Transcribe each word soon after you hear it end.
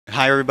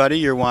Hi everybody,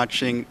 you're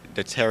watching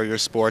the Terrier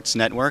Sports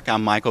Network.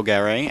 I'm Michael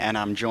Garay and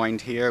I'm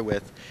joined here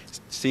with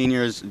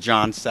seniors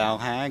John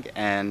Sallhag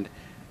and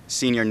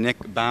senior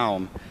Nick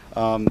Baum.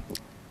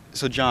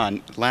 So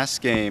John,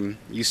 last game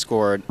you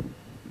scored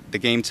the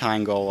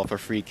game-tying goal off a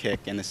free kick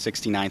in the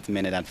 69th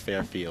minute at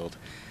Fairfield.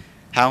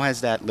 How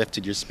has that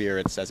lifted your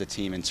spirits as a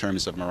team in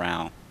terms of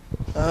morale?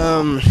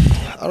 I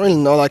don't really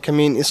know.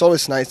 It's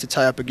always nice to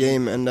tie up a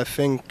game, and I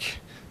think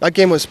that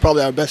game was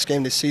probably our best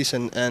game this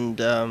season.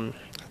 And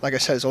like I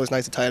said, it's always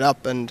nice to tie it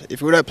up. And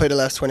if we would have played the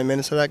last 20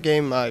 minutes of that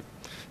game, I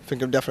think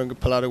we definitely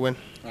could pull out a win.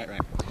 Right.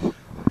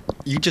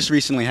 You just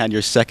recently had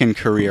your second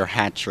career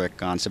hat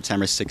trick on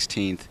September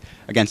 16th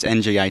against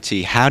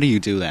NJIT. How do you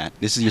do that?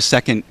 This is your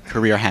second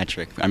career hat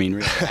trick. I mean,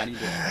 really, how do you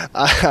do it?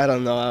 I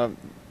don't know.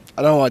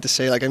 I don't know what to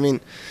say. You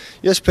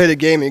just play the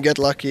game, you get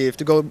lucky. If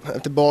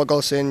the ball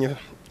goes in,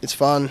 it's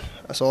fun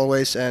as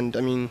always. And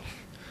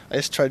I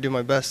just try to do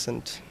my best,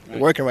 and I'm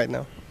working right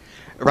now.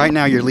 Right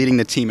now, you're leading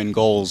the team in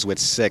goals with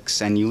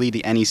 6, and you lead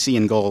the NEC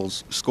in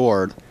goals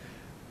scored.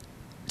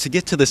 To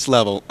get to this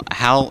level,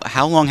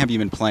 how long have you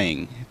been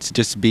playing to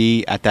just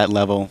be at that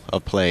level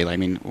of play?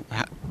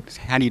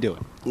 How do you do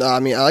it? No,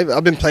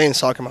 I've been playing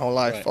soccer my whole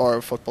life, Right.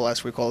 or football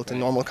as we call it in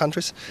normal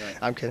countries. Right.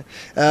 I'm kidding.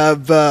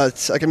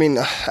 But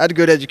I had a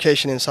good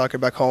education in soccer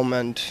back home,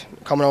 and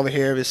coming over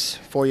here this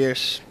 4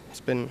 years, it's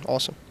been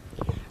awesome.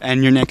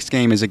 And your next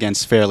game is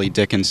against Fairleigh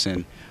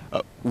Dickinson.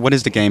 What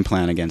is the game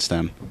plan against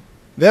them?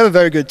 We have a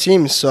very good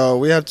team, so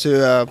we have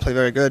to play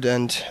very good,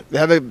 and we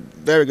have a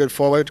very good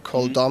forward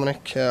called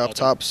Dominic up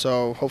top,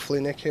 so hopefully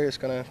Nick here is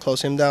going to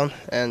close him down,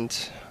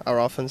 and our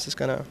offense is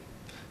going to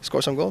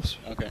score some goals.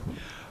 Okay.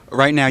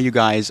 Right now, you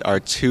guys are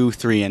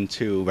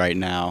 2-3-2 right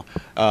now.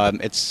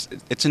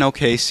 It's an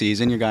okay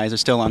season. You guys are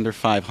still under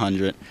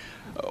 500.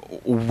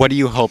 What do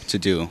you hope to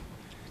do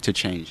to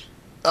change?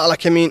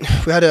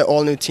 We had an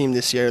all-new team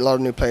this year, a lot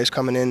of new players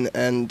coming in,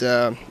 and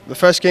the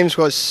first games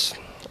was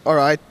all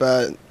right,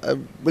 but I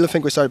really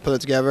think we started to put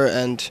it together,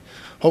 and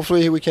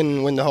hopefully we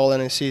can win the whole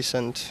NECs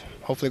and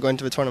hopefully go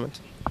into the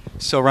tournament.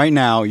 So right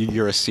now,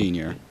 you're a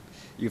senior.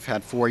 You've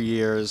had 4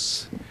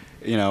 years,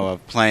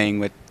 of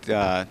playing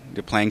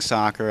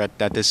soccer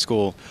at this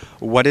school.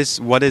 What is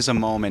a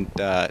moment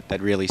that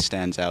really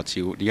stands out to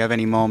you? Do you have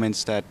any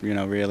moments that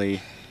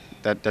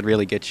that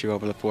really get you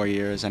over the 4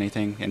 years?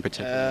 Anything in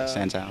particular that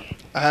stands out?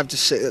 I have to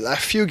say a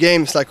few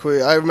games.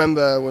 I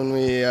remember when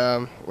we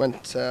when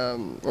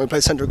we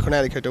played Central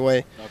Connecticut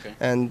away,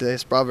 and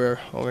his brother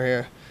over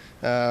here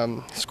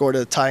scored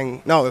a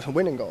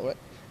winning goal, right?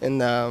 In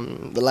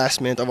the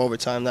last minute of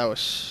overtime. That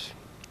was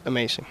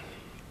amazing.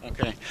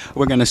 Okay,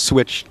 we're going to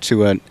switch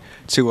to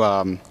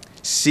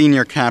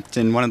senior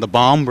captain, one of the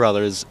Baum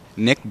brothers,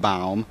 Nick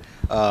Baum.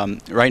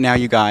 Right now,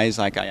 you guys,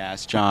 like I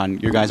asked John,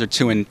 you guys are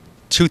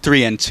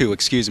 2-3-2.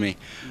 Excuse me.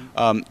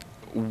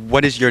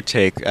 What is your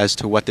take as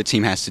to what the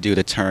team has to do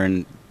to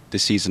turn the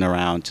season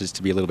around, just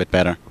to be a little bit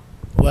better?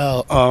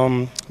 Well,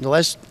 the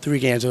last 3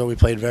 games we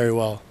played very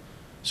well.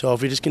 So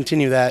if we just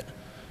continue that,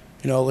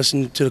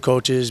 listen to the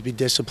coaches, be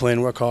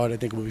disciplined, work hard, I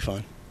think we'll be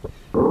fine.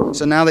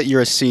 So now that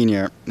you're a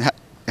senior,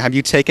 have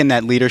you taken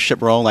that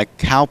leadership role?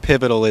 How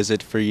pivotal is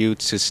it for you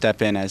to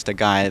step in as the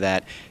guy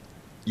that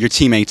your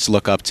teammates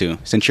look up to,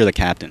 since you're the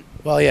captain?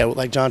 Well, yeah,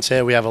 like John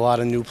said, we have a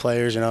lot of new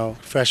players,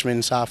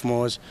 freshmen,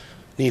 sophomores,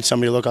 need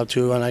somebody to look up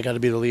to, and I got to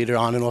be the leader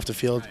on and off the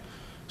field.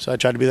 So I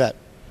try to be that.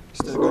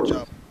 He did a good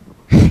job.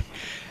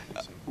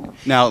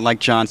 Now, like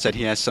John said,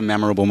 he has some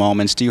memorable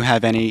moments. Do you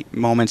have any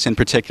moments in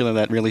particular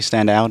that really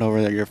stand out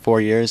over your 4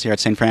 years here at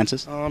St.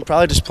 Francis?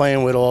 Probably just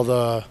playing with all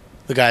the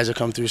guys that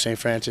come through St.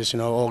 Francis,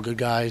 all good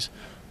guys.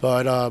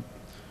 But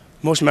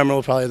most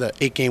memorable, probably the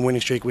 8-game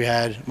winning streak we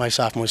had my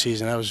sophomore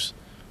season. That was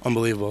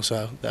unbelievable,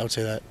 so I would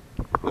say that.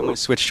 I'm going to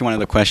switch to one of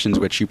the questions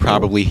which you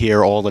probably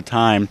hear all the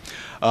time.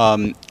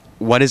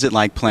 What is it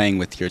like playing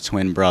with your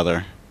twin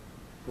brother?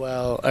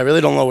 Well, I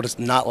really don't know what it's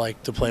not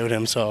like to play with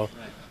him, so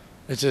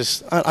it's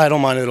just, I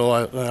don't mind it at all.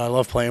 I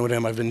love playing with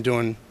him. I've been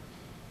doing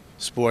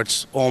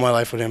sports all my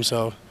life with him,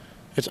 so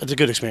it's a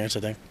good experience, I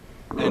think.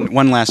 And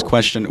one last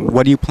question.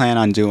 What do you plan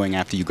on doing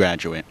after you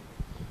graduate?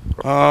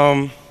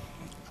 I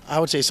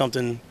would say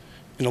something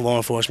in the law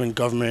enforcement,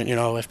 government,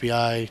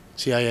 FBI,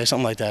 CIA,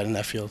 something like that in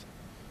that field.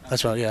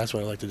 That's what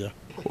I like to do.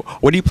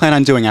 What do you plan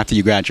on doing after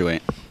you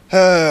graduate?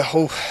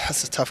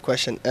 That's a tough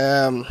question.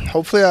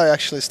 Hopefully I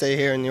actually stay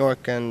here in New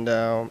York, and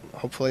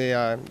hopefully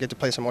I get to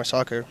play some more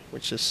soccer,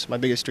 which is my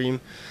biggest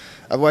dream.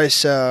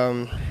 Otherwise,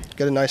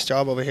 get a nice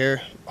job over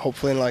here,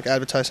 hopefully in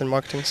advertising,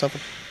 marketing,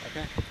 something.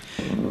 Okay.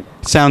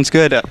 Sounds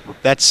good.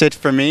 That's it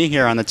for me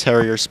here on the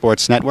Terrier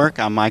Sports Network.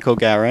 I'm Michael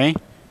Garay.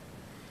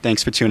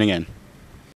 Thanks for tuning in.